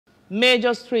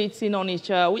Major streets in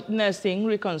Onitsha witnessing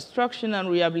reconstruction and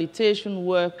rehabilitation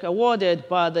work awarded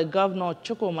by the Governor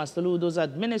Chukwuma Soludo's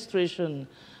administration.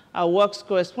 Our works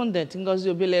correspondent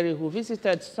Ngozi Obileri, who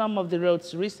visited some of the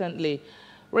roads recently,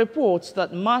 reports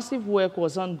that massive work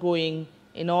was ongoing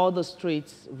in all the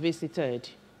streets visited.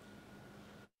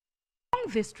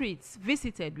 The streets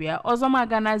visited were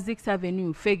Ozomagana 6th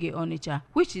Avenue, Fege, Onitsha,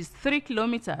 which is 3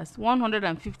 kilometers,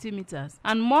 150 meters,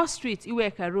 and More Street,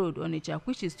 Iweka Road, Onitsha,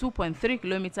 which is 2.3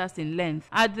 kilometers in length.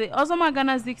 At the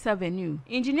Ozomagana 6th Avenue,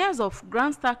 engineers of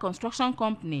Grand Star Construction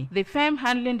Company, the firm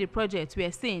handling the project,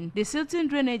 were seen desilting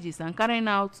drainages and carrying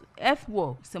out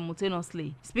earthwork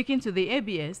simultaneously. Speaking to the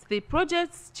ABS, the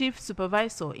project's chief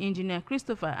supervisor, Engineer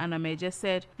Christopher Anameje,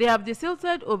 said they have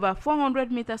desilted over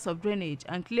 400 meters of drainage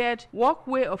and cleared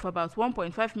walkway of about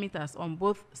 1.5 meters on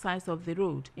both sides of the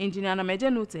road. Engineer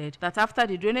Anameje noted that after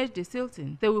the drainage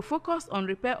desilting, they will focus on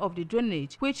repair of the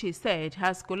drainage, which he said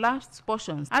has collapsed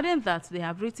portions, adding that they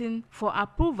have written for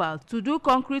approval to do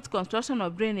concrete construction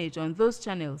of drainage on those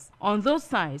channels, on those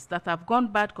sides that have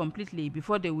gone bad completely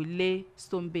before they will lay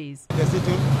stone base.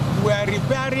 We are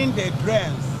repairing the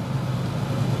drains.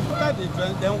 After the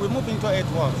drains, then we move into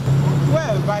earthworks.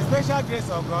 Well, by special grace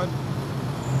of God,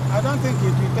 I don't think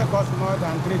it will take us more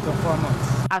than 3 to 4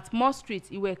 months. At More Street,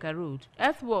 Iweka Road,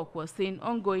 earthwork was seen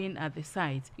ongoing at the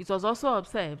site. It was also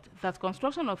observed that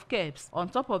construction of curbs on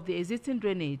top of the existing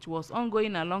drainage was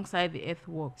ongoing alongside the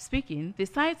earthwork. Speaking, the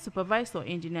site supervisor,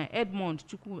 Engineer Edmond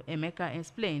Chukwu Emeka,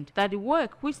 explained that the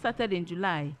work, which started in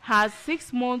July, has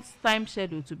 6 months time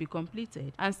schedule to be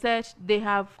completed, and said they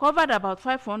have covered about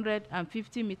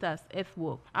 550 meters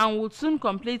earthwork and would soon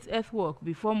complete earthwork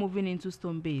before moving into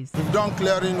stone base. We've done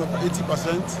clearing of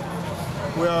 80%.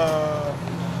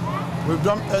 We've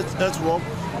done earthwork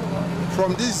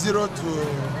from this 0 to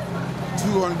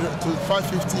 200 to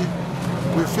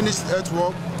 550. We finished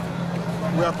earthwork.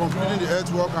 We are concluding the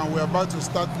earthwork and we are about to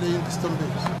start laying the stone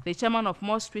base. The chairman of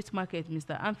More Street Market,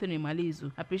 Mr. Anthony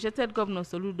Malizu, appreciated Governor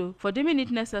Soludo for deeming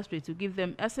it necessary to give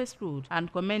them access road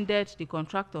and commended the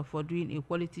contractor for doing a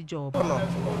quality job.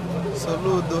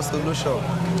 Soludo Solution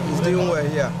is doing well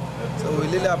here, so we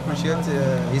really appreciate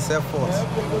his efforts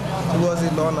towards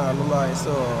the lawn and line.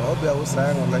 So I will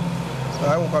sign on it.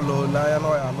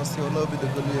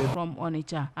 From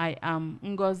Onitsha, I am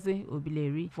Ngozi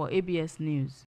Obileri for ABS News.